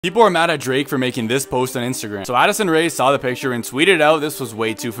People are mad at Drake for making this post on Instagram. So Addison Rae saw the picture and tweeted out this was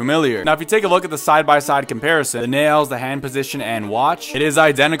way too familiar. Now if you take a look at the side-by-side comparison, the nails, the hand position, and watch, it is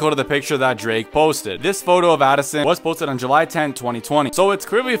identical to the picture that Drake posted. This photo of Addison was posted on July 10, 2020. So it's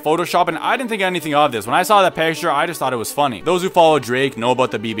clearly Photoshop, and I didn't think anything of this. When I saw that picture, I just thought it was funny. Those who follow Drake know about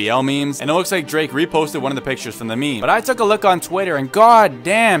the BBL memes, and it looks like Drake reposted one of the pictures from the meme. But I took a look on Twitter, and god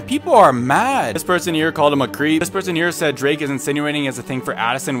damn, people are mad. This person here called him a creep. This person here said Drake is insinuating as a thing for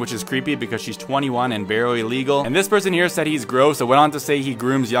Addison, which is creepy because she's 21 and barely legal. And this person here said he's gross, and went on to say he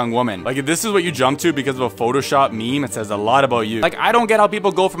grooms young women. Like, if this is what you jump to because of a Photoshop meme, it says a lot about you. Like, I don't get how people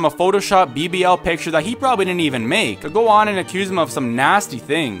go from a Photoshop BBL picture that he probably didn't even make to go on and accuse him of some nasty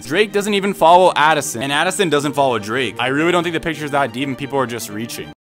things. Drake doesn't even follow Addison, and Addison doesn't follow Drake. I really don't think the picture is that deep and people are just reaching.